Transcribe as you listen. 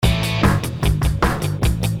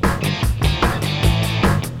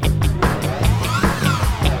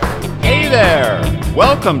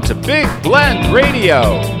Welcome to Big Blend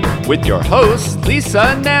Radio with your hosts, Lisa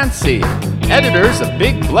and Nancy, editors of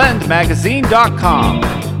BigBlendMagazine.com.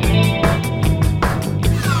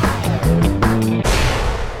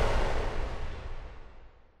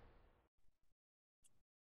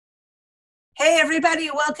 Hey everybody,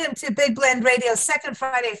 welcome to Big Blend Radio's second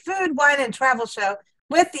Friday food, wine, and travel show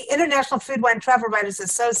with the International Food, Wine, Travel Writers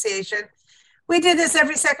Association. We do this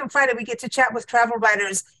every second Friday. We get to chat with travel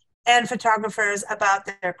writers and photographers about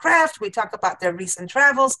their craft. We talk about their recent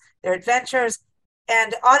travels, their adventures.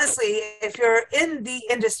 And honestly, if you're in the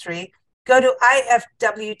industry, go to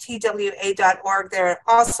ifwtwa.org. They're an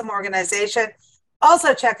awesome organization.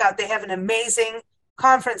 Also check out, they have an amazing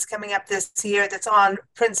conference coming up this year that's on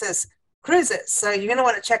Princess Cruises. So you're going to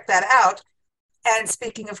want to check that out. And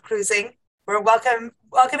speaking of cruising, we're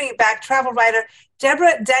welcoming back travel writer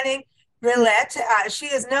Deborah Denning-Rillette. She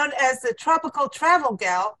is known as the Tropical Travel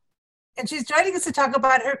Gal, and she's joining us to talk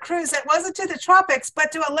about her cruise that wasn't to the tropics,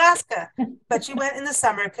 but to Alaska. But she went in the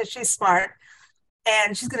summer because she's smart,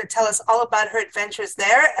 and she's going to tell us all about her adventures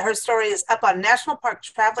there. Her story is up on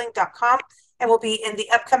nationalparktraveling.com and will be in the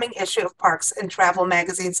upcoming issue of Parks and Travel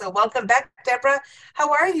magazine. So welcome back, Deborah.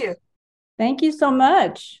 How are you? Thank you so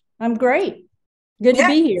much. I'm great. Good to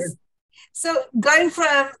be here. So going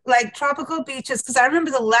from like tropical beaches, because I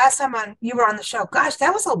remember the last time you were on the show, gosh,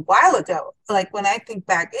 that was a while ago. Like when I think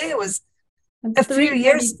back, it was a few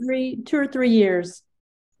years. 2 or 3 years.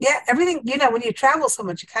 Yeah, everything, when you travel so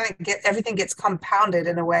much, you kind of everything gets compounded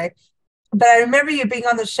in a way. But I remember you being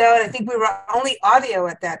on the show, and I think we were only audio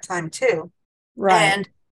at that time too. Right. And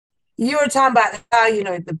you were talking about how,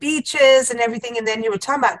 the beaches and everything. And then you were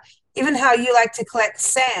talking about even how you like to collect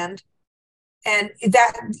sand, and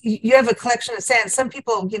that you have a collection of sand. Some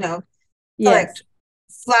people, collect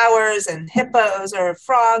flowers and hippos or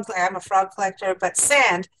frogs. I'm a frog collector, but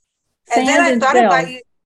sand. And then I thought about you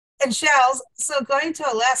and shells. So going to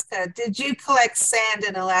Alaska, did you collect sand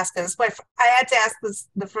in Alaska? That's why I had to ask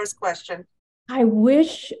the first question. I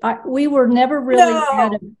wish we were never really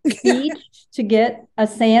at a beach to get a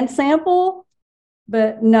sand sample.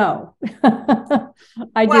 But no,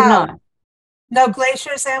 I did not. No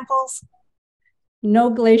glacier samples?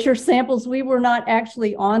 No glacier samples. We were not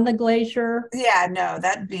actually on the glacier. Yeah, no,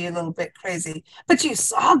 that'd be a little bit crazy. But you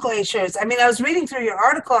saw glaciers. I mean, I was reading through your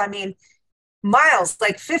article. I mean, miles,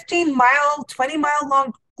 like 15-mile, 20-mile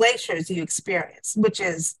long glaciers you experienced, which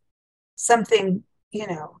is something,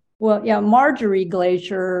 Well, yeah, Marjorie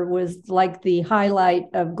Glacier was like the highlight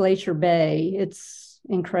of Glacier Bay. It's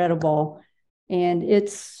incredible. And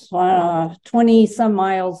it's 20 some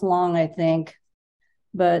miles long, I think.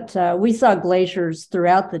 But we saw glaciers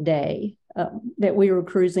throughout the day that we were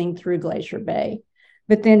cruising through Glacier Bay.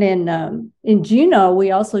 But then in Juneau,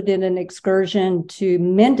 we also did an excursion to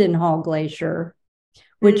Mendenhall Glacier,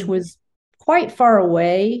 which was quite far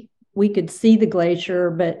away. We could see the glacier,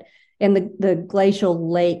 and the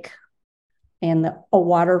glacial lake and a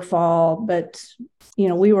waterfall, but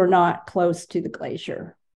we were not close to the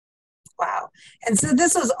glacier. Wow. And so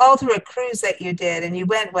this was all through a cruise that you did, and you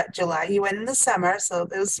went, July? You went in the summer, so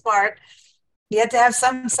it was smart. You had to have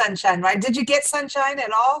some sunshine, right? Did you get sunshine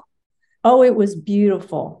at all? Oh, it was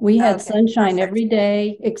beautiful. We had sunshine every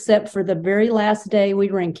day, except for the very last day we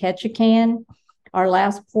were in Ketchikan. Our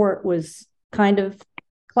last port was kind of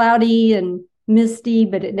cloudy and misty,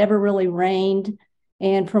 but it never really rained.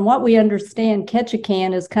 And from what we understand,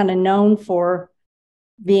 Ketchikan is kind of known for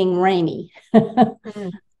being rainy.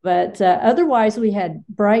 But otherwise, we had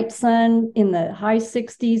bright sun in the high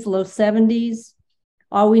 60s, low 70s.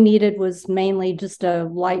 All we needed was mainly just a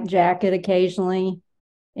light jacket occasionally.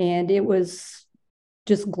 And it was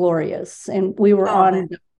just glorious. And we were on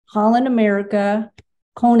the Holland America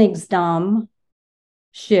Koningsdam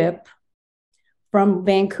ship from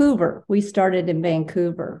Vancouver. We started in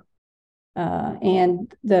Vancouver.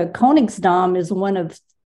 And the Koningsdam is one of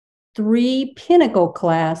 3 Pinnacle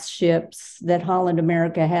class ships that Holland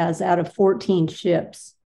America has out of 14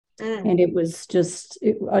 ships. And it was just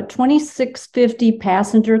a 2,650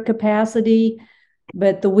 passenger capacity.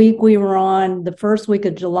 But the week we were on, the first week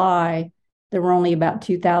of July, there were only about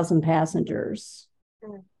 2,000 passengers.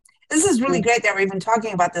 This is really great that we're even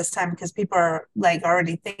talking about this time, because people are like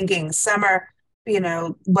already thinking summer,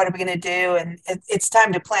 what are we going to do? And it's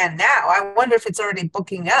time to plan now. I wonder if it's already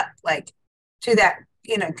booking up like to that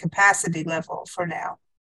capacity level for now.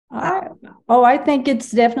 I think it's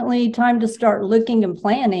definitely time to start looking and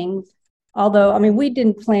planning. Although, I mean, we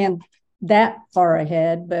didn't plan that far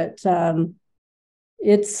ahead, but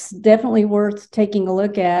it's definitely worth taking a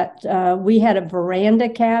look at. We had a veranda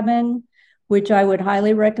cabin, which I would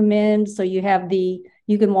highly recommend. So you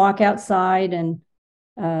can walk outside and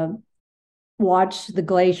watch the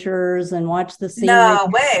glaciers and watch the scenery. No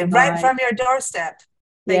way, right from your doorstep.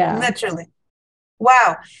 Like, literally.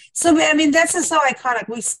 Wow. So, I mean, that's just so iconic.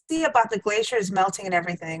 We see about the glaciers melting and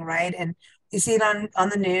everything, right? And you see it on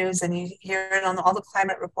the news and you hear it on all the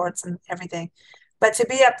climate reports and everything. But to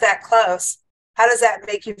be up that close, how does that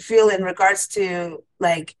make you feel in regards to,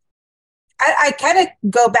 like, I kind of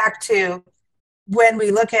go back to when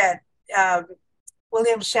we look at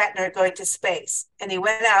William Shatner going to space, and he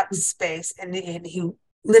went out to space and he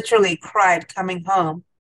literally cried coming home,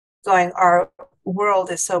 going, our world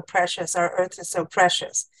is so precious, our earth is so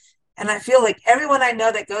precious. And I feel like everyone I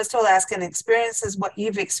know that goes to Alaska and experiences what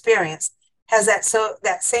you've experienced has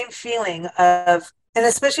that same feeling of, and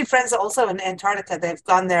especially friends also in Antarctica, they've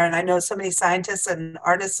gone there, and I know so many scientists and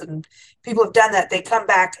artists and people have done that. They come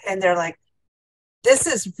back and they're like, this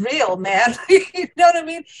is real, man. You know what I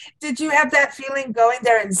mean? Did you have that feeling going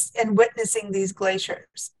there and witnessing these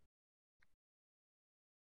glaciers?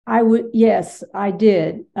 Yes, I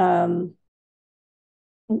did. And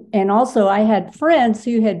also I had friends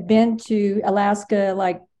who had been to Alaska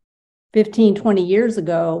like 15, 20 years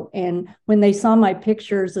ago. And when they saw my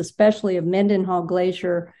pictures, especially of Mendenhall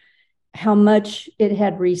Glacier, how much it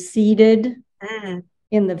had receded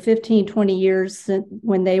in the 15, 20 years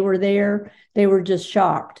when they were there, they were just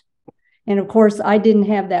shocked. And of course, I didn't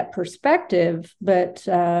have that perspective, but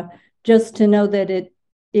just to know that it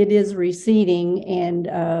is receding,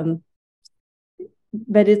 and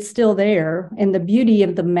but it's still there. And the beauty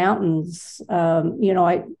of the mountains,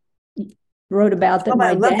 I wrote about that.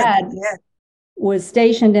 My dad was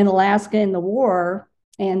stationed in Alaska in the war.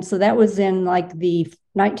 And so that was in like the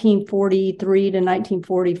 1943 to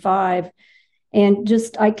 1945. And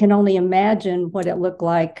just, I can only imagine what it looked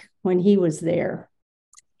like when he was there.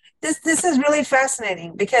 This is really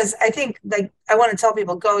fascinating, because I think, like, I want to tell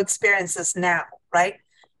people, go experience this now, right?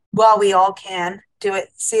 While we all can do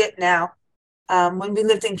it, see it now. When we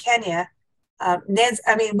lived in Kenya,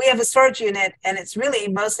 we have a storage unit, and it's really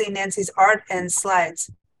mostly Nancy's art and slides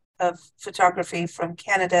of photography from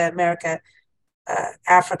Canada, America,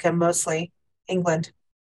 Africa, mostly England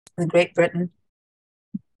and Great Britain.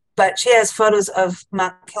 But she has photos of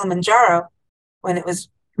Mount Kilimanjaro when it was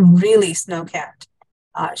really snow-capped.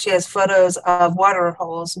 She has photos of water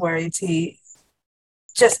holes where you see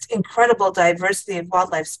just incredible diversity of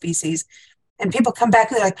wildlife species. And people come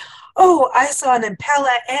back and they're like, oh, I saw an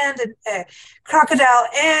impala and a crocodile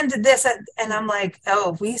and this. And I'm like,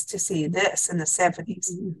 oh, we used to see this in the 70s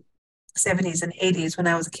and 80s when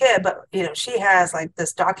I was a kid. But, she has like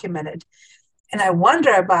this documented. And I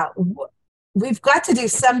wonder about, we've got to do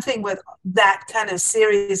something with that kind of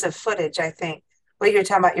series of footage, I think. What you're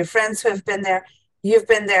talking about, your friends who have been there, you've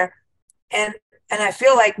been there. And I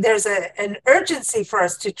feel like there's an urgency for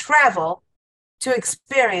us to travel, to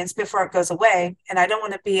experience before it goes away. And I don't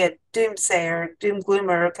want to be a doomsayer, doom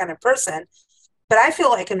gloomer kind of person, but I feel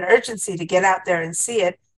like an urgency to get out there and see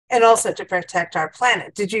it, and also to protect our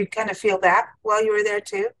planet. Did you kind of feel that while you were there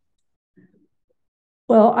too?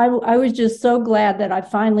 Well, I was just so glad that I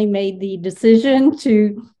finally made the decision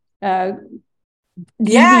to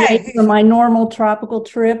deviate from my normal tropical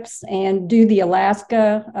trips and do the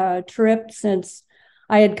Alaska trip, since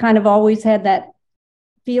I had kind of always had that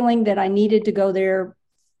feeling that I needed to go there,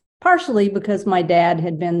 partially because my dad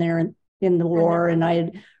had been there in the war, and I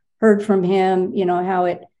had heard from him,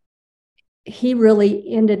 how he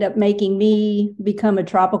really ended up making me become a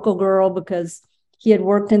tropical girl, because he had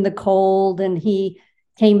worked in the cold and he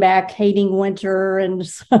came back hating winter. And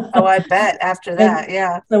oh, I bet after that.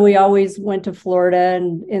 Yeah. So we always went to Florida,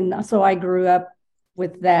 and so I grew up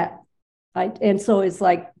with that. And so it's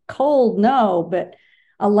like cold, no, but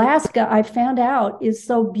Alaska, I found out, is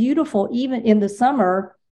so beautiful, even in the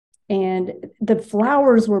summer, and the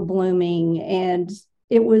flowers were blooming, and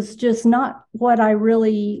it was just not what I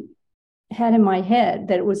really had in my head,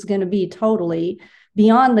 that it was going to be totally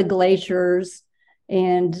beyond the glaciers.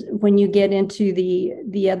 And when you get into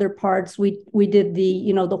the other parts, we did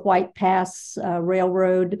the White Pass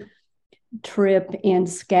Railroad trip in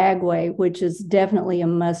Skagway, which is definitely a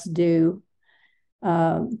must do,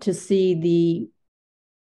 to see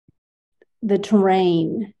the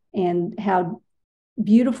terrain and how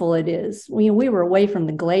beautiful it is. We were away from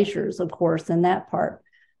the glaciers, of course, in that part,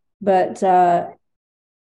 but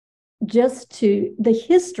just to the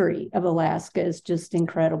history of Alaska is just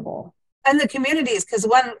incredible. And the communities, because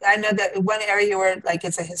I know that one area you were like,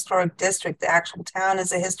 it's a historic district. The actual town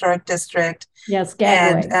is a historic district. Yes,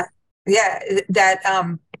 Skagway.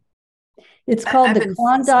 And it's called the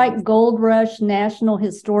Klondike Gold Rush National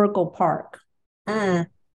Historical Park.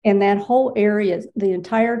 And that whole area, the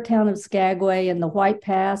entire town of Skagway and the White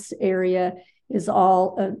Pass area is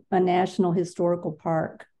all a national historical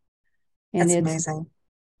park. And That's it's amazing.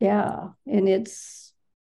 Yeah. And it's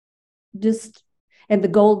just, and the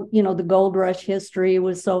gold rush history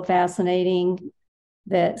was so fascinating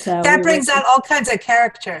that that brings out all kinds of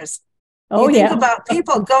characters. Oh, you think yeah. about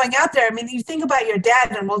people going out there. I mean, you think about your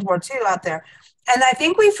dad in World War II out there. And I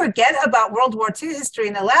think we forget about World War II history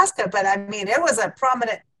in Alaska, but I mean, it was a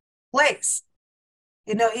prominent place.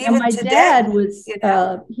 You know, even my today. Dad was,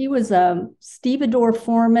 he was a stevedore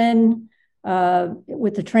foreman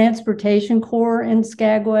with the Transportation Corps in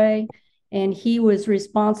Skagway. And he was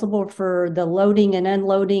responsible for the loading and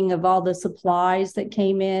unloading of all the supplies that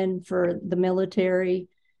came in for the military.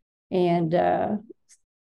 And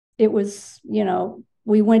it was,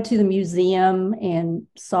 we went to the museum and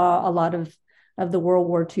saw a lot of the World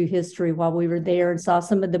War II history while we were there, and saw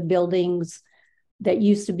some of the buildings that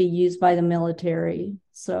used to be used by the military.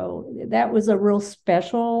 So that was a real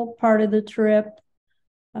special part of the trip.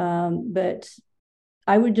 But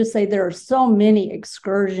I would just say there are so many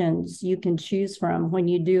excursions you can choose from when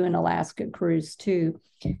you do an Alaska cruise too.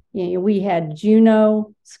 We had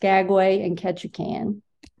Juneau, Skagway, and Ketchikan.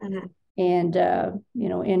 Mm-hmm. And,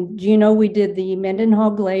 in Juneau, we did the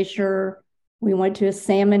Mendenhall Glacier. We went to a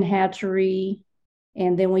salmon hatchery,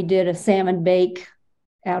 and then we did a salmon bake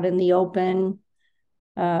out in the open,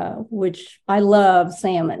 which I love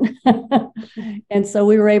salmon. And so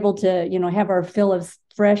we were able to, have our fill of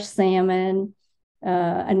fresh salmon.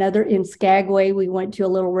 Another in Skagway, we went to a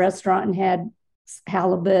little restaurant and had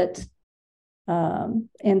halibut. And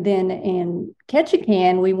then in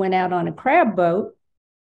Ketchikan, we went out on a crab boat.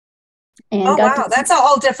 And that's a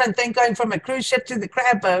whole different thing, going from a cruise ship to the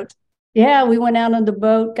crab boat. Yeah, we went out on the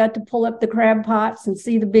boat, got to pull up the crab pots and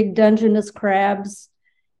see the big Dungeness crabs,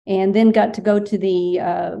 and then got to go to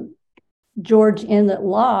the George Inlet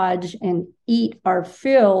Lodge and eat our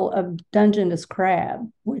fill of Dungeness crab,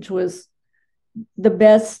 which was the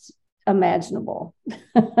best imaginable.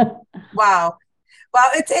 Wow.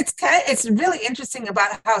 Well, it's really interesting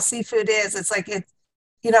about how seafood is. It's like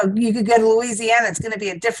you could go to Louisiana, it's going to be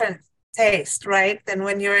a different taste, right, than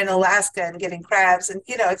when you're in Alaska and getting crabs, and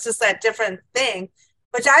it's just that different thing,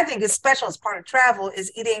 which I think is special as part of travel,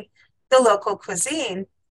 is eating the local cuisine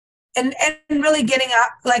and really getting out.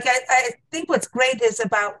 Like I think what's great is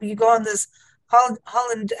about, you go on this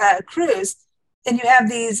Holland cruise, and you have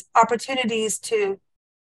these opportunities to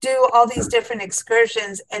do all these different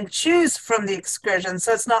excursions and choose from the excursions.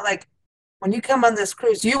 So it's not like when you come on this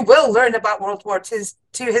cruise, you will learn about World War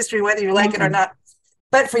II history, whether you like it or not.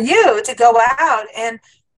 But for you to go out and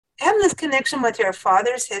have this connection with your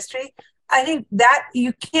father's history, I think that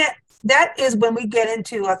that is when we get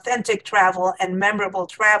into authentic travel and memorable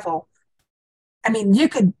travel. I mean, you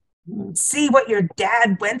could see what your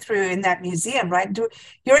dad went through in that museum, right?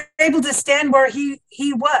 You're able to stand where he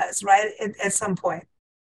was, right, at some point.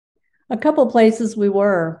 A couple places we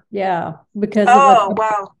were, yeah, because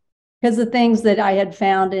because of things that I had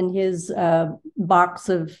found in his box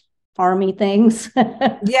of Army things.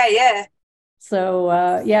 Yeah. So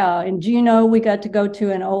in Juneau, we got to go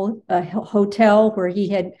to an old hotel where he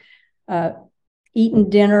had eaten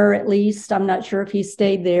dinner, at least. I'm not sure if he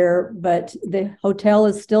stayed there, but the hotel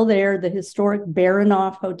is still there, the historic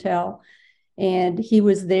Baranof Hotel. And he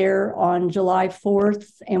was there on July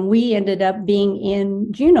 4th, and we ended up being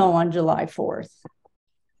in Juneau on July 4th.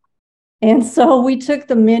 And so we took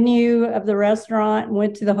the menu of the restaurant and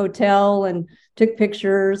went to the hotel and took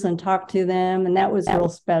pictures and talked to them. And that was real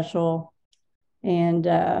special. And,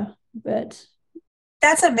 but.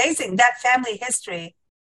 That's amazing, that family history,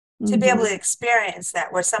 to be able to experience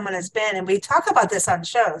that where someone has been. And we talk about this on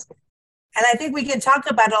shows. And I think we can talk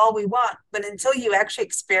about it all we want, but until you actually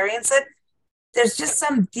experience it, there's just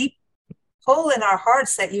some deep pull in our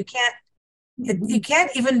hearts that you can't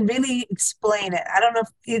even really explain it. I don't know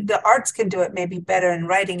if the arts can do it maybe better in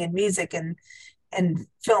writing and music and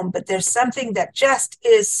film, but there's something that just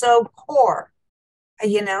is so core,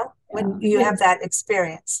 when you have that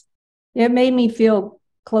experience. It made me feel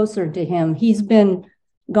closer to him. He's been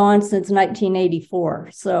gone since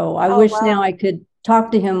 1984. So I wish now I could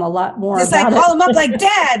talk to him a lot more. Just about call him up like,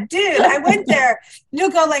 Dad, dude, I went there. You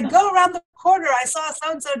go go around the corner. I saw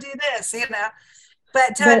so-and-so do this,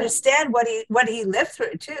 But to understand what he lived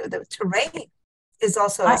through too, the terrain is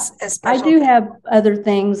also a special. I do have other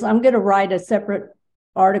things. I'm going to write a separate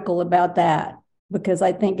article about that because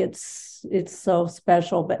I think it's so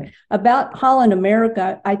special. But about Holland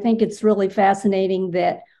America, I think it's really fascinating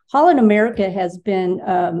that Holland America has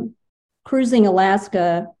been cruising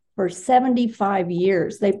Alaska for 75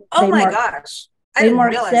 years. Gosh. I They didn't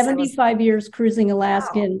marked realize that was 75 years cruising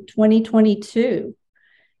Alaska wow. in 2022.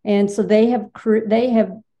 And so they have been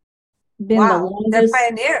the Wow. They're longest,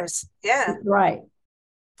 pioneers. Yeah. right.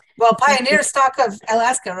 Well, pioneer stock of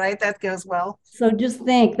Alaska, right? That goes well. So just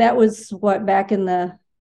think that was what, back in the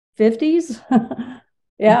 50s?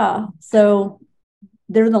 Yeah. So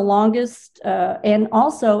they're the longest. And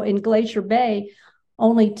also in Glacier Bay,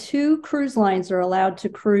 only 2 cruise lines are allowed to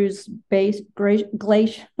cruise Glacier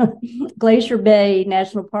Bay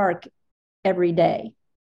National Park every day.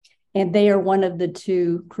 And they are one of the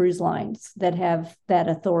 2 cruise lines that have that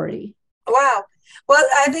authority. Wow. Well,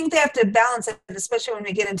 I think they have to balance it, especially when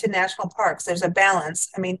we get into national parks. There's a balance.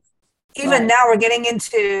 I mean, even now we're getting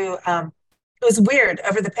into, it was weird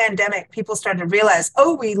over the pandemic. People started to realize,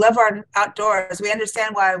 oh, we love our outdoors. We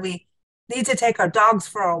understand why we need to take our dogs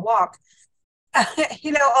for a walk.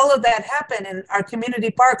 All of that happened in our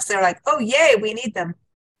community parks. They're like, oh, yay, we need them.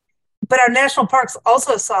 But our national parks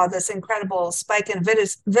also saw this incredible spike in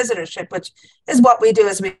visitorship, which is what we do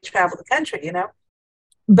as we travel the country.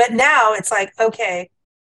 But now it's like, okay,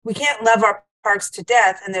 we can't love our parks to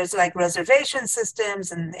death. And there's like reservation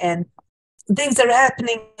systems and things that are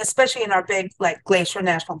happening, especially in our big, like Glacier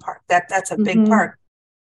National Park. That's a big park.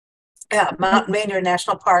 Yeah, Mountain Rainier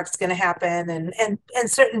National Park is going to happen. And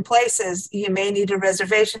certain places, you may need a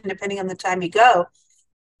reservation depending on the time you go.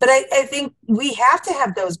 But I think we have to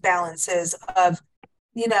have those balances of,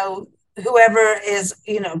 whoever is,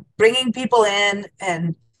 bringing people in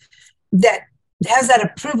and that has that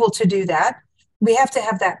approval to do that. We have to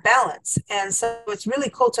have that balance. And so it's really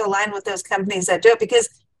cool to align with those companies that do it because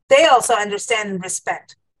they also understand and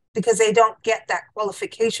respect because they don't get that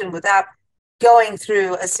qualification without going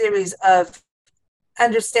through a series of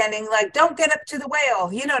understanding, like, don't get up to the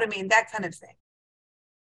whale, you know what I mean? That kind of thing.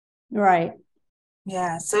 Right.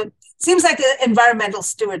 Yeah. So it seems like environmental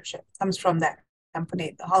stewardship comes from that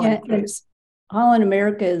company, the Holland Cruise. Holland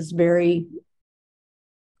America is very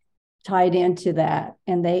tied into that.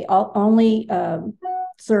 And they only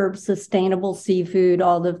serve sustainable seafood.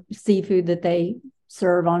 All the seafood that they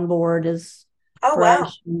serve on board is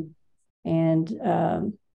fresh. Wow.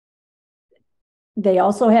 And they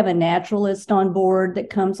also have a naturalist on board that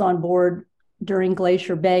comes on board during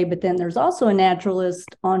Glacier Bay, but then there's also a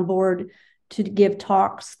naturalist on board to give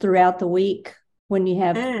talks throughout the week when you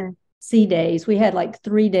have sea days. We had like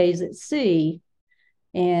 3 days at sea.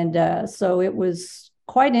 And so it was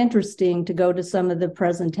quite interesting to go to some of the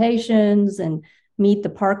presentations and meet the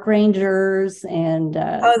park rangers and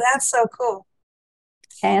oh, that's so cool.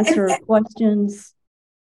 Answer questions.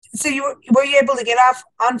 So were you able to get off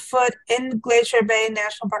on foot in Glacier Bay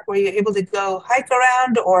National Park? Were you able to go hike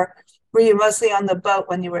around or were you mostly on the boat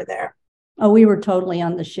when you were there? Oh, we were totally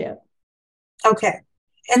on the ship. Okay.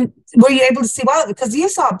 And were you able to see wildlife? Because you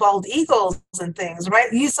saw bald eagles and things,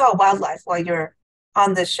 right? You saw wildlife while you're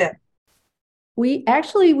on the ship. We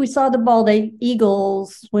saw the bald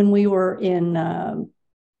eagles when we were in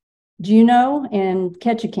Juneau and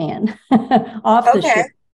Ketchikan off the ship.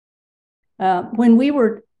 When we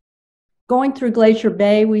were going through Glacier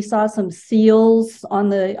Bay, we saw some seals on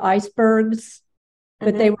the icebergs,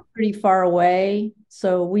 but they were pretty far away.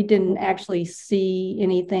 So we didn't actually see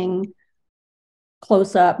anything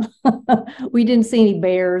close up. We didn't see any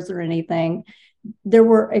bears or anything. There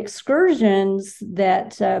were excursions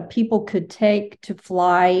that people could take to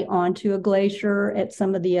fly onto a glacier at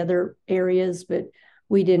some of the other areas, but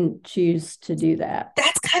we didn't choose to do that.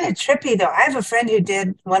 That's kind of trippy, though. I have a friend who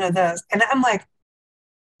did one of those, and I'm like,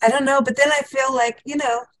 I don't know, but then I feel like,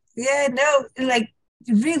 like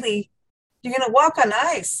really, you're going to walk on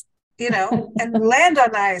ice, and land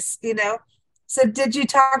on ice, So did you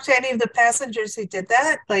talk to any of the passengers who did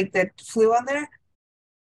that, like that flew on there?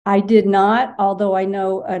 I did not, although I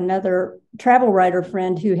know another travel writer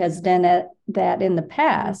friend who has done that in the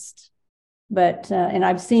past. But and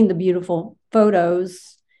I've seen the beautiful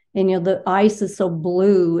photos, and the ice is so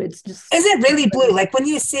blue. It's just is it really blue? Like when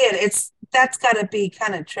you see it, that's got to be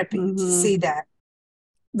kind of trippy to see that.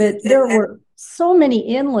 But there were so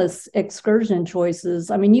many endless excursion choices.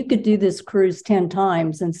 I mean, you could do this cruise 10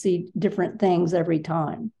 times and see different things every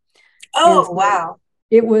time. Oh, so wow!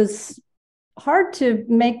 It was hard to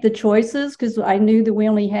make the choices because I knew that we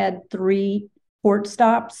only had 3 port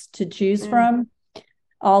stops to choose from,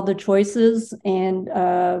 all the choices. And,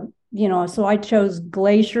 so I chose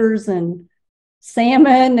glaciers and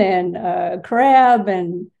salmon and crab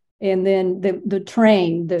and then the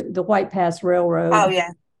train, the White Pass Railroad. Oh,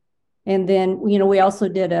 yeah. And then, we also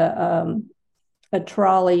did a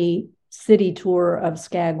trolley city tour of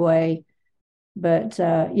Skagway. But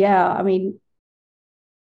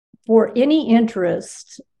for any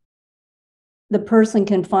interest, the person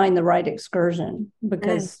can find the right excursion,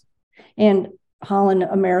 because and Holland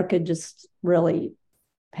America just really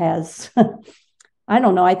has I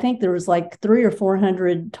don't know, I think there was like 300 or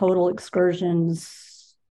 400 total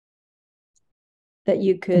excursions that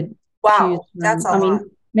you could choose from. That's a lot. mean,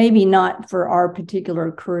 maybe not for our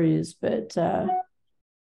particular cruise, but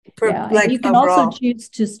you can overall also choose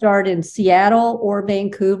to start in Seattle or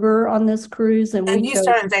Vancouver on this cruise. And you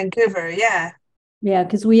start in Vancouver, yeah. Yeah,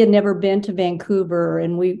 because we had never been to Vancouver,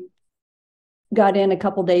 and we got in a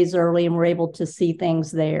couple days early and were able to see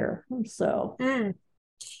things there. So,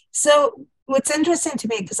 So what's interesting to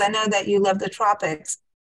me, because I know that you love the tropics,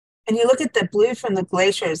 and you look at the blue from the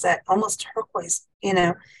glaciers, that almost turquoise,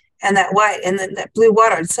 and that white, and then that blue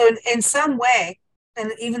water. So in some way,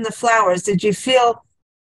 and even the flowers, did you feel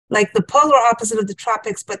like the polar opposite of the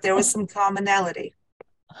tropics, but there was some commonality?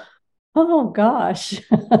 Oh gosh.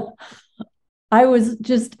 I was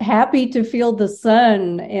just happy to feel the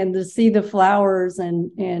sun and to see the flowers,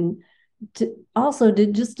 and to also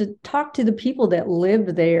to talk to the people that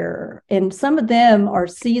live there. And some of them are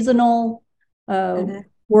seasonal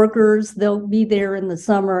workers. They'll be there in the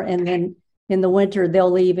summer, and then in the winter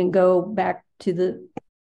they'll leave and go back to the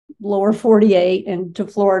lower 48 and to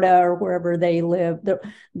Florida or wherever they live.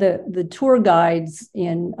 The tour guides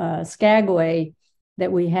in Skagway that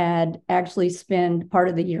we had actually spend part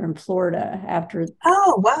of the year in Florida after.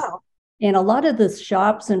 Oh, wow. And a lot of the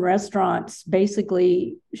shops and restaurants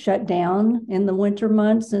basically shut down in the winter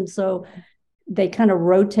months. And so they kind of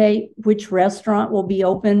rotate which restaurant will be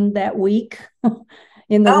open that week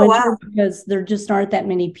in the winter, because there just aren't that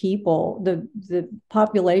many people. The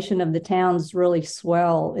population of the towns really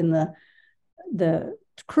swell in the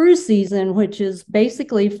cruise season, which is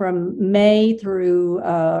basically from May through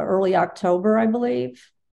early October, I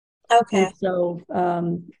believe. Okay. And so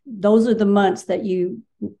those are the months that you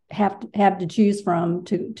have to choose from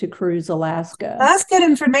to cruise Alaska. Well, that's good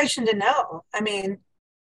information to know. I mean,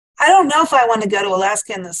 I don't know if I want to go to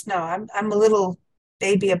Alaska in the snow. I'm a little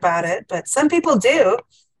baby about it, but some people do.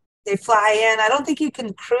 They fly in. I don't think you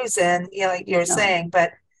can cruise in, like you're saying,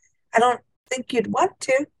 but I don't think you'd want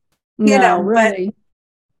to. Really.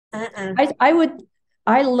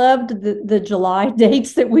 I loved the July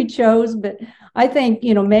dates that we chose, but I think,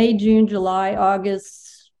 May, June, July,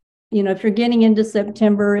 August, if you're getting into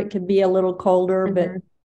September, it could be a little colder, but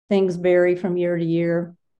things vary from year to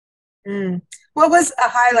year. What was a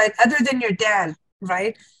highlight other than your dad,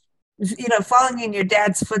 right? Following in your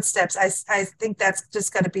dad's footsteps, I think that's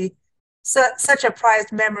just going to be such a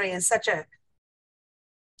prized memory and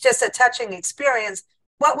just a touching experience.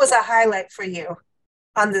 What was a highlight for you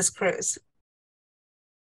on this cruise?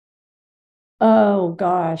 Oh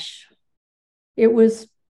gosh, it was,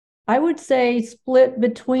 I would say, split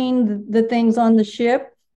between the things on the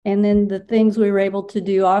ship and then the things we were able to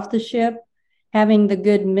do off the ship, having the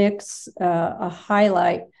good mix, a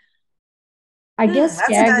highlight. I guess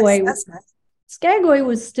Skagway. That's nice. Skagway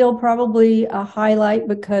was still probably a highlight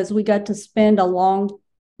because we got to spend a long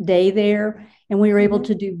day there, and we were able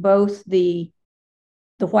to do both the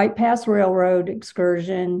White Pass Railroad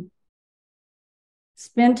excursion,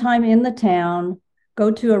 spend time in the town, go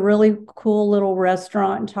to a really cool little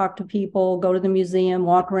restaurant and talk to people, go to the museum,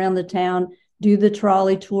 walk around the town, do the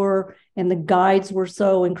trolley tour, and the guides were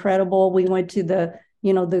so incredible. We went to the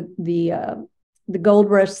Gold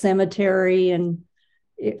Rush Cemetery, and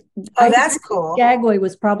that's cool. Skagway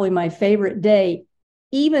was probably my favorite day,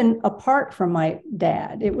 even apart from my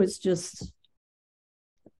dad. It was just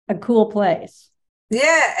a cool place.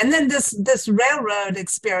 Yeah, and then this railroad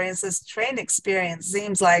experience, this train experience,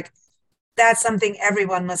 seems like that's something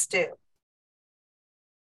everyone must do.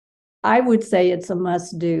 I would say it's a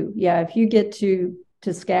must do. Yeah, if you get to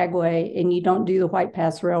Skagway and you don't do the White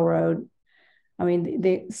Pass Railroad, I mean,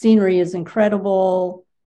 the scenery is incredible.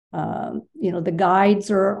 The guides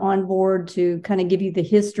are on board to kind of give you the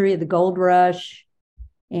history of the gold rush.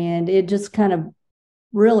 And it just kind of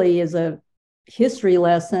really is a history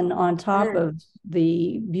lesson on top of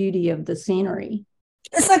the beauty of the scenery.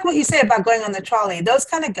 It's like what you say about going on the trolley. Those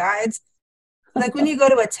kind of guides, like when you go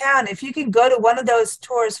to a town, if you can go to one of those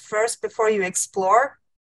tours first before you explore,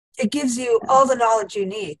 it gives you all the knowledge you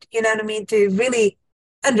need, you know what I mean, to really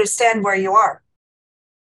understand where you are.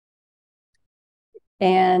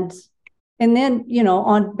 And then,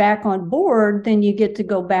 back on board, then you get to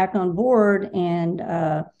go back on board and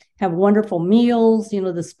have wonderful meals.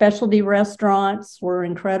 The specialty restaurants were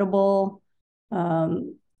incredible.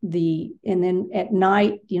 And then at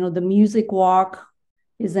night, the music walk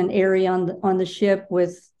is an area on the ship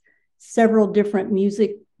with several different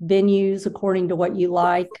music venues according to what you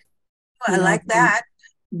like. I like that.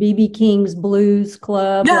 B.B. King's Blues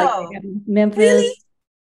Club, like No, Memphis. really?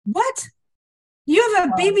 What? You have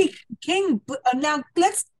a BB King? Now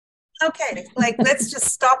let's just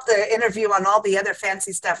stop the interview on all the other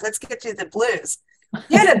fancy stuff. Let's get to the blues.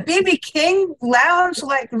 You had a BB King lounge,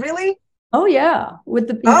 like really? Oh yeah, with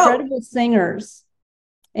the incredible singers,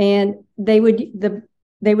 and they would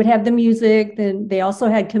have the music. Then they also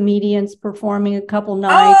had comedians performing a couple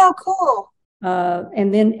nights. Oh, cool.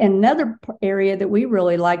 And then another area that we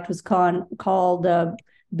really liked was called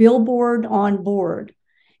Billboard on Board.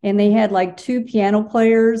 And they had like two piano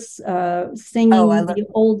players singing the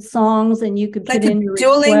old songs, and you could put in your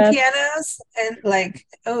dueling request. pianos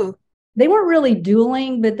and They weren't really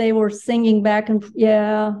dueling, but they were singing back and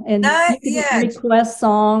you could request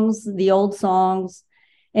songs, the old songs.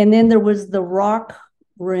 And then there was the rock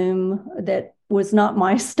room that was not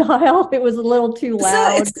my style. It was a little too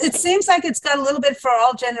loud. So it seems like it's got a little bit for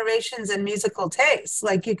all generations and musical tastes.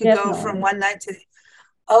 Like you could go from one night to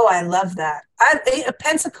Oh, I love that.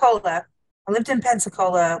 Pensacola. I lived in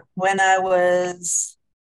Pensacola when I was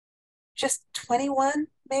just 21,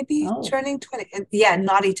 maybe turning 20. Yeah,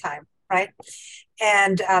 naughty time, right?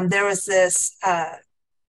 And there was this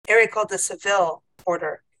area called the Seville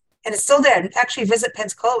Quarter, and it's still there. Actually, Visit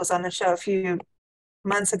Pensacola was on the show a few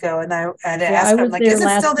months ago, and I asked her, like, is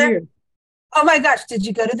it still there? Oh my gosh, did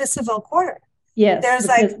you go to the Seville Quarter? Yes. There's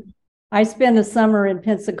I spent a summer in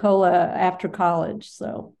Pensacola after college,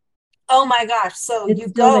 so. Oh my gosh! So you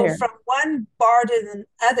go from one bar to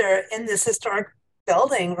another in this historic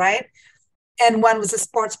building, right? And one was a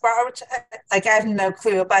sports bar, which I have no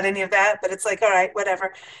clue about any of that, but it's like, all right,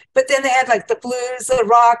 whatever. But then they had like the blues, the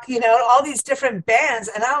rock, all these different bands,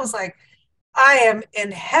 and I was like, I am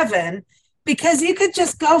in heaven, because you could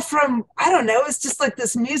just go from, I don't know, it's just like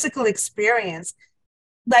this musical experience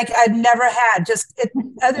like I'd never had,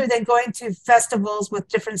 other than going to festivals with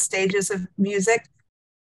different stages of music.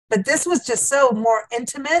 But this was just so more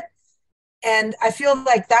intimate. And I feel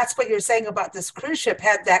like that's what you're saying about this cruise ship,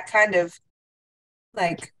 had that kind of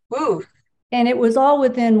like, ooh. And it was all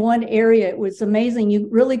within one area. It was amazing. You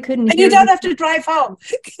really couldn't. And you don't have to drive home.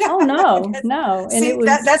 Oh, no. And see,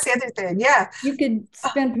 that's the other thing. Yeah. You could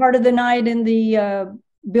spend part of the night in the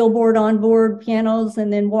Billboard on Board pianos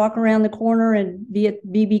and then walk around the corner and be at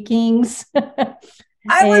BB King's.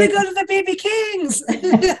 I want to go to the BB King's.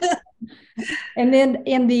 And then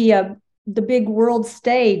in the big world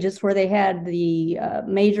stage is where they had the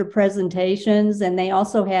major presentations, and they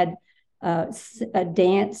also had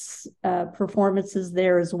dance performances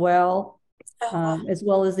there as well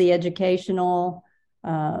as the educational.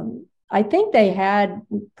 I think they had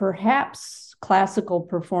perhaps classical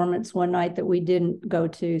performance one night that we didn't go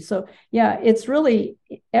to. So yeah, it's really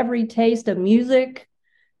every taste of music,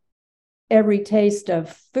 every taste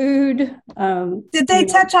of food. Did they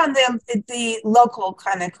touch on the local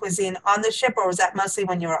kind of cuisine on the ship, or was that mostly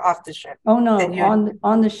when you were off the ship? Oh no,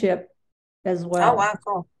 on the ship as well. Oh wow,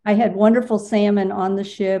 cool. I had wonderful salmon on the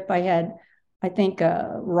ship. I had, I think,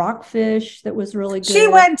 rockfish that was really good. She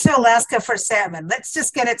went to Alaska for salmon. Let's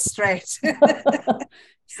just get it straight.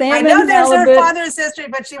 Salmon, I know there's halibut, her father's history,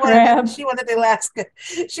 but she wanted the Alaska.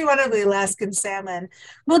 She wanted the Alaskan salmon.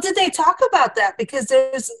 Well, did they talk about that? Because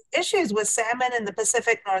there's issues with salmon in the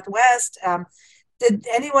Pacific Northwest. Did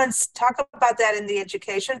anyone talk about that in the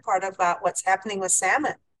education part about what's happening with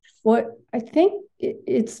salmon? Well, I think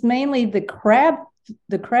it's mainly the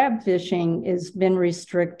crab fishing has been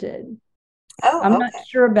restricted. I'm not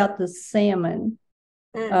sure about the salmon.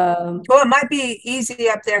 Well, it might be easy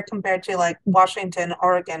up there compared to like Washington,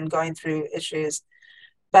 Oregon, going through issues,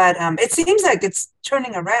 but it seems like it's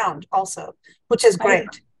turning around also, which is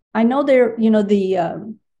great. I know there,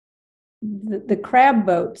 the crab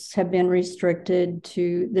boats have been restricted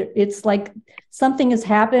to. It's like something has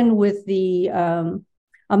happened with the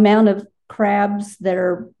amount of crabs that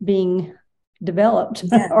are being developed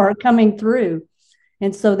or coming through,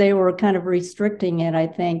 and so they were kind of restricting it, I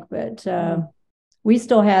think, but. We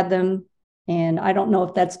still had them, and I don't know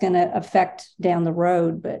if that's going to affect down the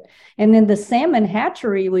road. And then the salmon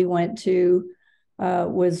hatchery we went to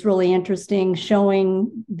was really interesting,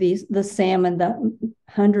 showing the salmon, the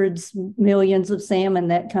hundreds, millions of salmon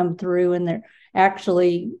that come through, and they're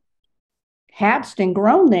actually hatched and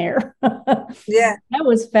grown there. Yeah, that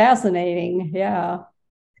was fascinating. Yeah.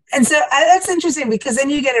 And so that's interesting, because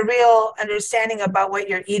then you get a real understanding about what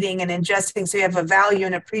you're eating and ingesting, so you have a value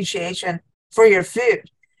and appreciation for your food.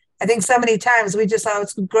 I think so many times we just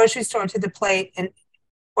it's grocery store to the plate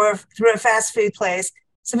or through a fast food place.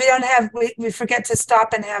 So we forget to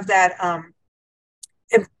stop and have that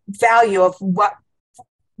value of what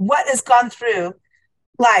has gone through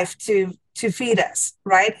life to to feed us,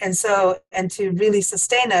 right? And to really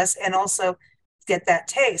sustain us and also get that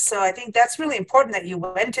taste. So I think that's really important that you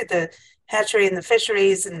went to the hatchery and the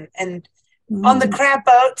fisheries and on the crab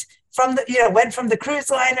boat went from the cruise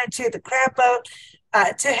liner to the crab boat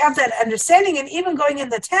to have that understanding, and even going in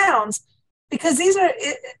the towns, because these are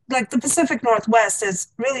like the Pacific Northwest is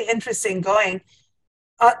really interesting going.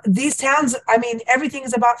 These towns, I mean, everything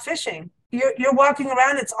is about fishing. You're walking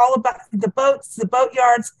around, it's all about the boats, the boat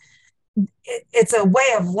yards. It's a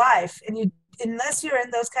way of life, and unless you're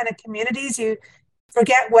in those kind of communities, you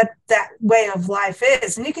forget what that way of life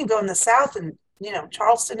is. And you can go in the South and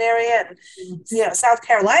Charleston area and South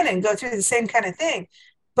Carolina and go through the same kind of thing,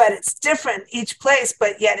 but it's different each place.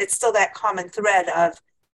 But yet it's still that common thread of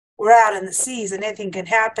we're out in the seas and anything can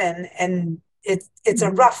happen, and it's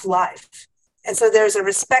a rough life. And so there's a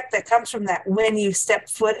respect that comes from that when you step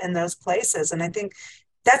foot in those places. And I think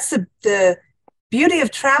that's the beauty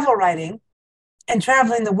of travel writing and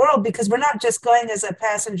traveling the world, because we're not just going as a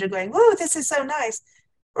passenger going, "Ooh, this is so nice."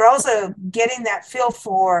 We're also getting that feel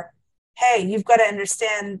for, hey, you've got to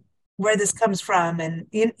understand where this comes from. And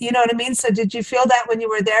you know what I mean? So did you feel that when you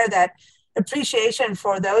were there, that appreciation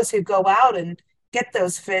for those who go out and get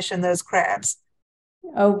those fish and those crabs?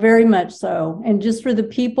 Oh, very much so. And just for the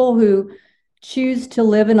people who choose to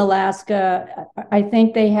live in Alaska, I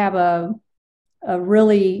think they have a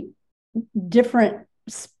really different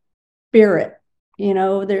spirit.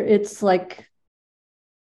 It's like,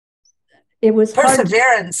 it was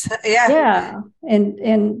perseverance. Yeah.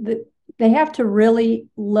 And they have to really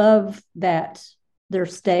love their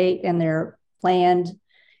state and their land.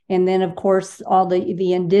 And then, of course, all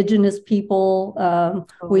the indigenous people.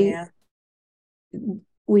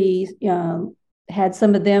 We had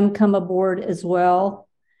some of them come aboard as well.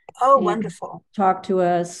 Oh, wonderful. Talk to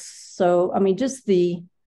us. So, I mean, just the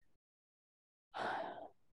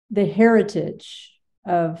heritage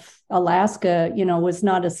of Alaska, was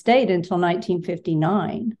not a state until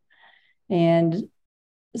 1959. And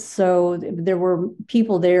so there were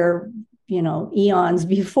people there, eons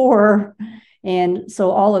before. And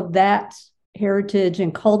so all of that heritage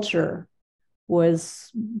and culture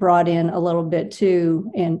was brought in a little bit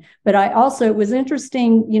too. But it was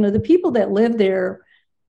interesting, the people that live there,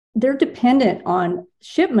 they're dependent on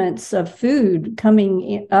shipments of food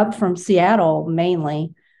coming up from Seattle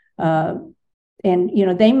mainly. And,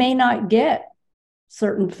 they may not get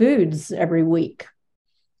certain foods every week.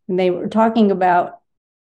 And they were talking about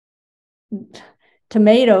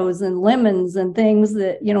tomatoes and lemons and things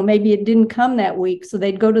that, maybe it didn't come that week. So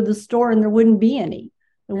they'd go to the store and there wouldn't be any.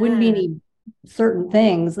 There wouldn't be any certain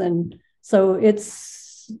things. And so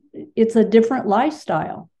it's a different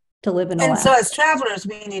lifestyle to live in Alaska. And so as travelers,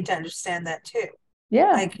 we need to understand that too.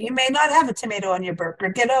 Yeah. Like, you may not have a tomato on your burger.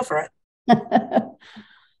 Get over it.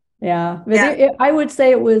 Yeah, but I would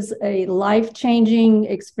say it was a life-changing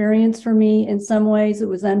experience for me in some ways. It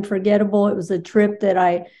was unforgettable. It was a trip that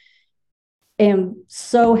I am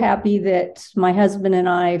so happy that my husband and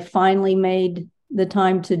I finally made the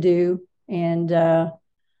time to do. And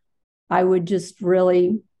I would just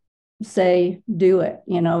really say, do it.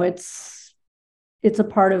 It's a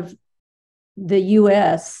part of the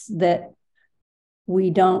U.S. that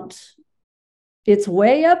we don't. It's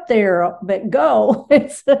way up there, but go.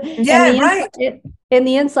 Right. And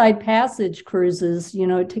the Inside Passage cruises,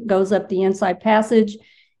 it goes up the Inside Passage.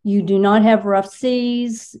 You do not have rough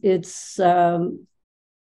seas. It's,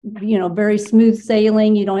 very smooth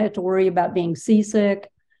sailing. You don't have to worry about being seasick.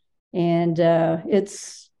 And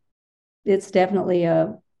it's definitely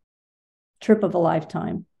a trip of a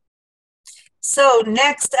lifetime. So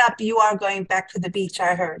next up, you are going back to the beach,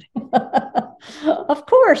 I heard. Of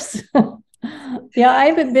course. Yeah, I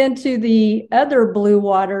haven't been to the other blue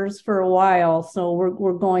waters for a while, so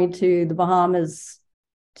we're going to the Bahamas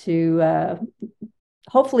to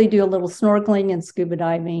hopefully do a little snorkeling and scuba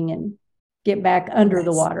diving and get back under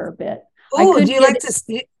the water a bit. Oh, do you like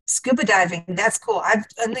to scuba diving? That's cool. I've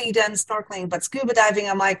only done snorkeling, but scuba diving,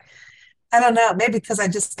 I'm like, I don't know, maybe because I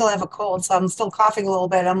just still have a cold, so I'm still coughing a little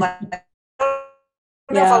bit. I'm like, I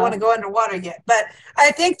don't know if I want to go underwater yet, but I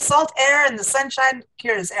think salt air and the sunshine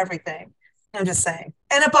cures everything. I'm just saying.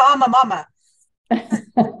 And a Bahama mama.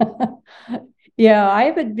 Yeah, I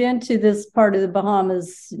haven't been to this part of the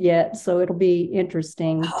Bahamas yet, so it'll be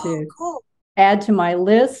interesting to add to my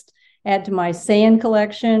list, add to my sand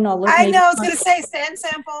collection. I was going to say sand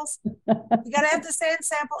samples. You got to have the sand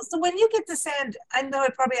samples. So when you get the sand, I know I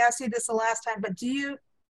probably asked you this the last time, but do you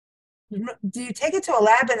take it to a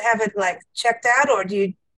lab and have it like checked out, or do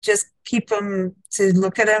you just keep them to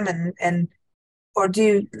look at them and or do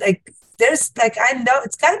you like? There's like, I know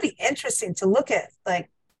it's got to be interesting to look at.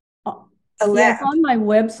 Like, a lab. Yes, on my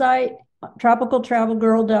website,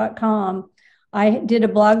 tropicaltravelgirl.com, I did a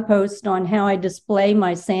blog post on how I display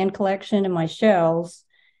my sand collection and my shells.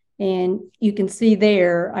 And you can see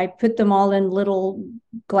there, I put them all in little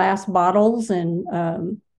glass bottles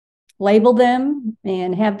and label them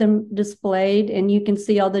and have them displayed. And you can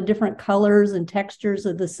see all the different colors and textures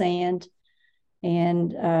of the sand.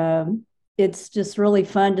 And it's just really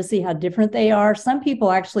fun to see how different they are. Some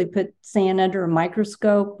people actually put sand under a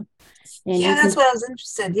microscope. And that's what I was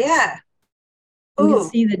interested. Yeah. You can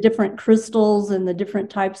see the different crystals and the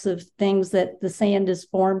different types of things that the sand is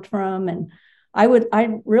formed from. And I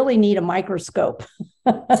really need a microscope.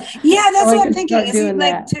 Yeah, that's what I'm thinking. Is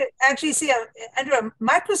like to actually see under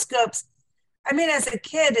microscopes. I mean, as a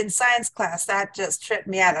kid in science class, that just tripped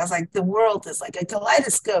me out. I was like, the world is like a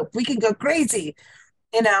kaleidoscope. We can go crazy,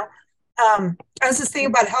 you know. I was just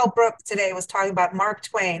thinking about Hal Brooke today. Was talking about Mark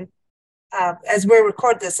Twain. As we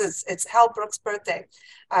record this, it's Hal Brooke's birthday,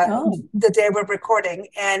 the day we're recording,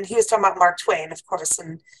 and he was talking about Mark Twain, of course,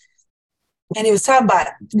 and he was talking about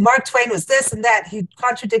Mark Twain was this and that. He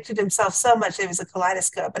contradicted himself so much that it was a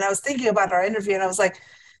kaleidoscope. And I was thinking about our interview, and I was like,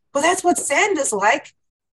 well, that's what sand is like.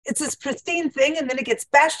 It's this pristine thing, and then it gets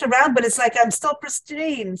bashed around, but it's like, I'm still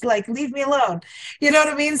pristine. Like, leave me alone. You know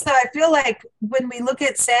what I mean? So I feel like when we look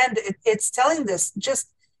at sand, it's telling this just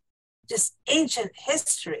ancient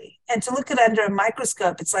history. And to look at it under a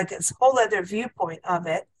microscope, it's like this whole other viewpoint of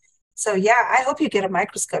it. So yeah, I hope you get a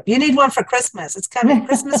microscope. You need one for Christmas. It's coming.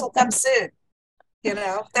 Christmas will come soon. You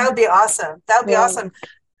know, that would be awesome. That would be awesome.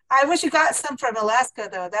 I wish you got some from Alaska,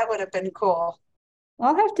 though. That would have been cool.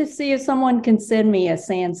 I'll have to see if someone can send me a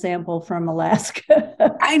sand sample from Alaska.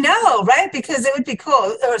 I know, right? Because it would be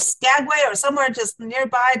cool. Or Skagway or somewhere just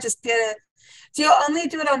nearby. Just get it. Do you only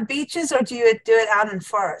do it on beaches, or do you do it out in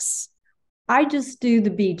forests? I just do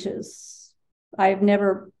the beaches. I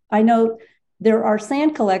know there are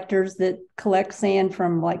sand collectors that collect sand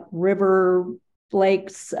from like river,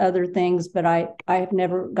 lakes, other things, but I have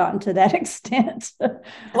never gotten to that extent.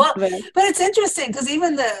 Well, but it's interesting because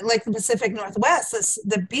even the Pacific Northwest,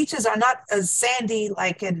 the beaches are not as sandy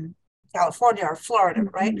like in California or Florida,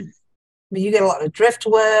 right? I mean, you get a lot of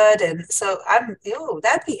driftwood, and so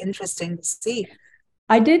that'd be interesting to see.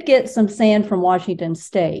 I did get some sand from Washington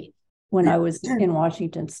State when I was in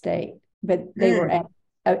Washington State, but they were at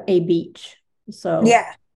a beach. So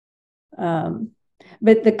yeah.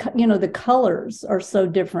 But the colors are so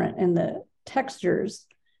different and the textures.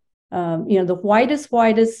 The whitest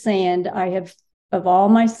sand I have of all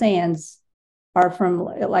my sands are from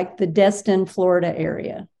like the Destin, Florida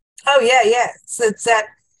area. Oh yeah. So it's that.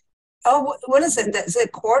 Oh, what is it? Is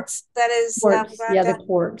it quartz? That is quartz. Yeah, the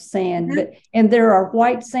quartz sand. Mm-hmm. And there are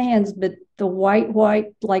white sands, but the white,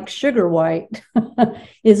 like sugar white,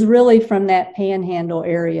 is really from that panhandle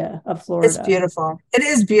area of Florida. It's beautiful. It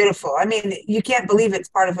is beautiful. I mean, you can't believe it's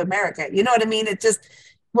part of America. You know what I mean? It just,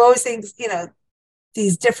 we always think,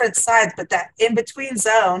 these different sides, but that in-between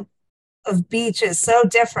zone of beach is so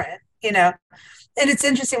different, And it's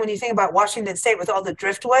interesting when you think about Washington State with all the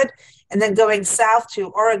driftwood, and then going south to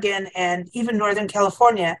Oregon and even Northern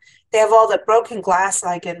California, they have all the broken glass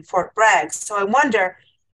like in Fort Bragg. So I wonder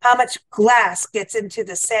how much glass gets into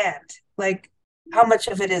the sand, like how much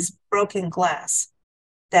of it is broken glass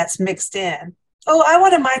that's mixed in. Oh, I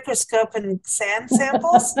want a microscope and sand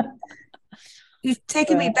samples. You've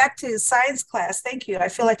taken me back to science class. Thank you. I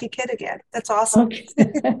feel like a kid again. That's awesome.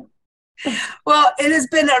 Okay. Well, it has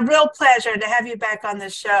been a real pleasure to have you back on the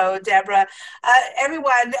show, Deborah.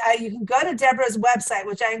 Everyone, you can go to Deborah's website,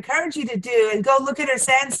 which I encourage you to do, and go look at her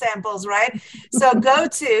sand samples, right? So go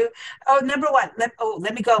to, number one, let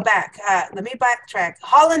me go back. Let me backtrack.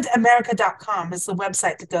 HollandAmerica.com is the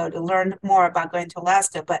website to go to learn more about going to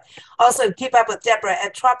Alaska, but also keep up with Deborah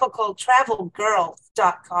at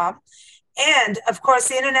tropicaltravelgirl.com. And of course,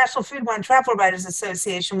 the International Food Wine Travel Writers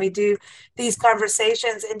Association, we do these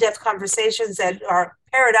conversations, in-depth conversations that are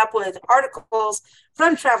paired up with articles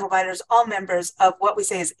from travel writers, all members of what we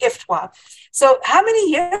say is IFTWA. So how many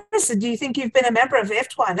years do you think you've been a member of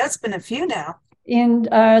IFTWA? I know it's been a few now.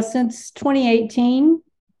 Since 2018.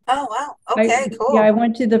 Oh, wow. Okay, cool. Yeah, I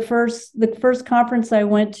went to the first conference I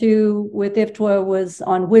went to with IFTWA was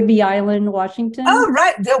on Whidbey Island, Washington. Oh,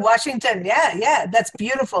 right. Washington. Yeah. That's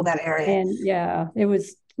beautiful, that area. And yeah, it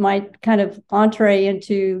was my kind of entree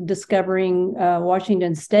into discovering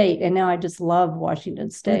Washington State. And now I just love Washington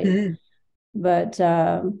State. Mm-hmm. But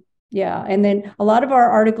yeah, and then a lot of our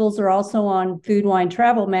articles are also on Food Wine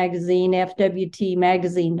Travel Magazine,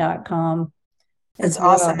 FWTmagazine.com. It's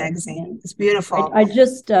awesome magazine. It's beautiful. I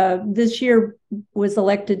just this year was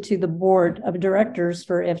elected to the board of directors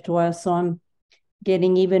for IFTWA, so I'm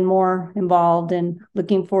getting even more involved and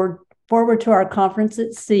looking forward to our conference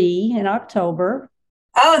at sea in October.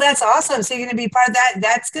 Oh, that's awesome. So you're going to be part of that.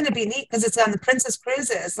 That's going to be neat because it's on the Princess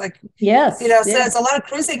Cruises. Like, yes, so it's a lot of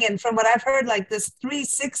cruising. And from what I've heard, like this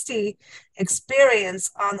 360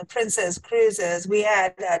 experience on the Princess Cruises. We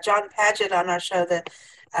had John Paget on our show, the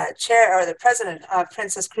chair or the president of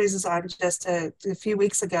Princess Cruises, on just a few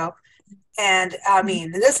weeks ago. And I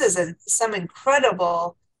mean, this is some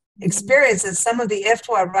incredible experiences some of the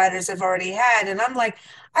IFTWA writers have already had. And I'm like,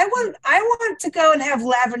 I want to go and have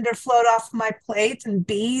lavender float off my plate and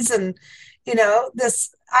bees and,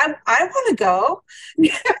 this, I want to go,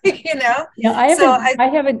 Yeah, I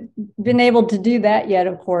haven't been able to do that yet,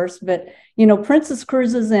 of course, but, Princess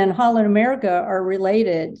Cruises and Holland America are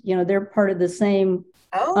related. They're part of the same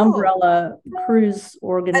umbrella cruise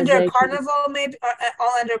organization. Under Carnival, maybe,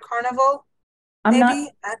 all under Carnival. I'm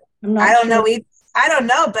maybe? not I don't sure. know. I don't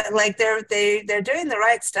know, but like they're doing the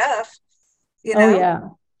right stuff. Oh yeah.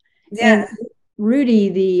 Yeah. And Rudy,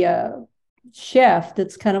 the chef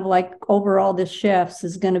that's kind of like over all the chefs,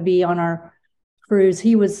 is going to be on our cruise.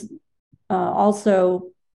 He was also,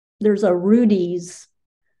 there's a Rudy's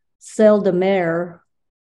Celle de Mer,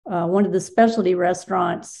 one of the specialty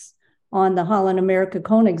restaurants on the Holland America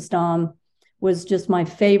Koningsdam, was just my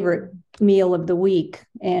favorite meal of the week.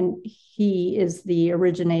 And he is the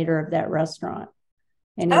originator of that restaurant.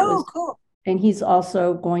 And cool. And he's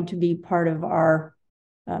also going to be part of our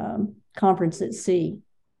conference at sea.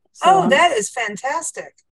 So that is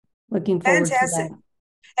fantastic. Looking forward to that.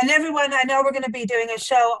 And everyone, I know we're going to be doing a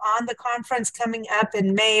show on the conference coming up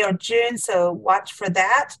in May or June, so watch for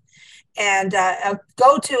that. And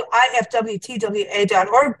go to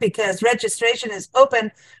ifwtwa.org because registration is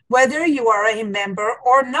open whether you are a member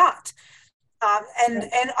or not.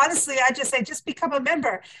 And honestly, I just say, just become a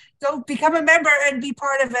member. Go become a member and be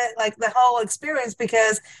part of it, like the whole experience,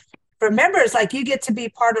 because for members, like you get to be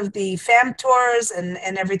part of the fam tours and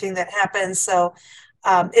everything that happens. So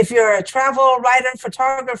if you're a travel writer,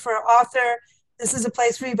 photographer, author, this is a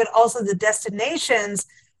place for you, but also the destinations,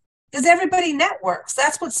 because everybody networks.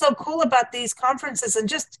 That's what's so cool about these conferences, and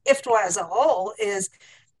just IFTWA as a whole is,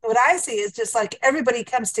 what I see is just like everybody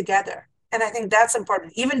comes together. And I think that's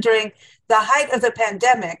important. Even during the height of the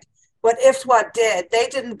pandemic, what IFTWA did, they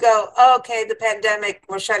didn't go, okay, the pandemic,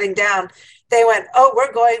 we're shutting down. They went,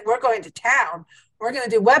 we're going to town. We're going to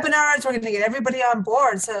do webinars. We're going to get everybody on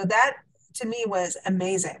board. So that to me was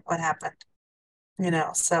amazing what happened,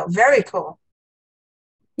 so very cool.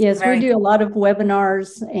 Yes, we do a lot of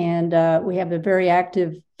webinars, and we have a very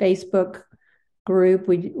active Facebook group.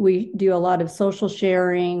 We do a lot of social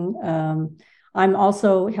sharing. I'm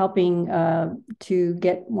also helping to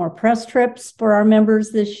get more press trips for our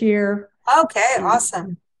members this year. Okay,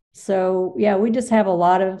 awesome. So yeah, we just have a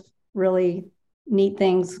lot of really neat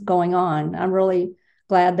things going on. I'm really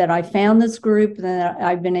glad that I found this group and that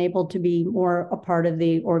I've been able to be more a part of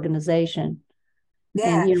the organization.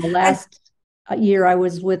 Yeah. And last year I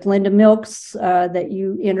was with Linda Milks that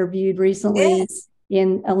you interviewed recently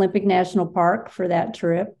in Olympic National Park for that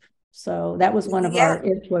trip. So that was one of our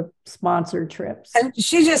IFTWA sponsored trips. And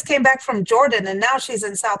she just came back from Jordan, and now she's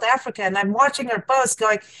in South Africa. And I'm watching her post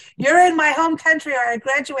going, you're in my home country, or I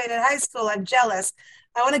graduated high school. I'm jealous.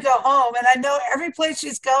 I want to go home. And I know every place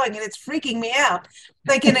she's going, and it's freaking me out,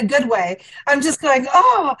 like in a good way. I'm just going,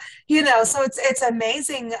 so it's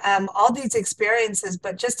amazing, all these experiences,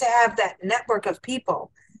 but just to have that network of people,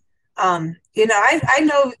 I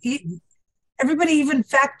know everybody even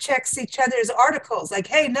fact checks each other's articles, like,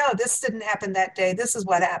 hey, no, this didn't happen that day. This is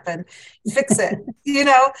what happened. Fix it,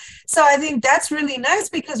 So I think that's really nice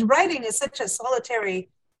because writing is such a solitary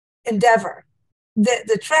endeavor.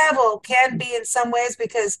 The travel can be in some ways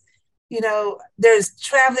because, there's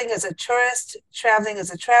traveling as a tourist, traveling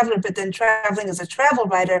as a traveler, but then traveling as a travel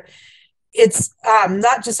writer. It's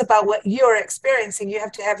not just about what you're experiencing. You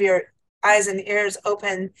have to have your eyes and ears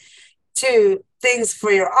open to things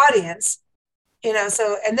for your audience.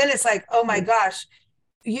 So, and then it's like, oh my gosh,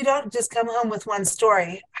 you don't just come home with one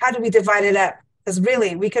story. How do we divide it up? Because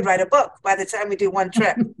really, we could write a book by the time we do one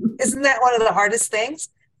trip. Isn't that one of the hardest things?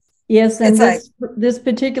 Yes. And this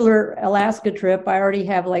particular Alaska trip, I already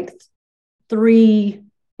have like 3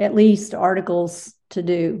 at least articles to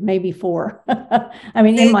do, maybe 4. I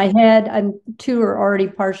mean, in my head, 2 are already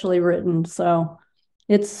partially written. So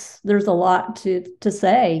there's a lot to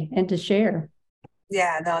say and to share.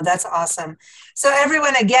 Yeah, no, that's awesome. So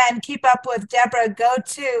everyone, again, keep up with Deborah. Go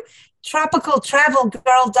to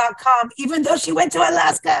tropicaltravelgirl.com, even though she went to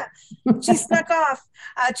Alaska. She snuck off.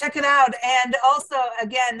 Check it out. And also,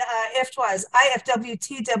 again, IFTWA,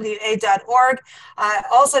 ifwtwa.org.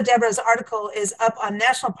 Also, Deborah's article is up on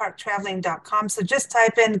nationalparktraveling.com. So just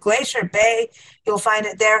type in Glacier Bay. You'll find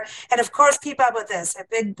it there. And of course, keep up with us at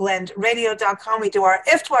bigblendradio.com. We do our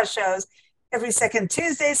IFTWA shows every second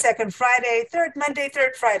Tuesday, second Friday, third Monday,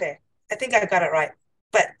 third Friday. I think I got it right.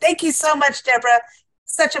 But thank you so much, Deborah.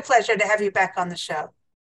 Such a pleasure to have you back on the show.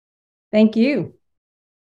 Thank you.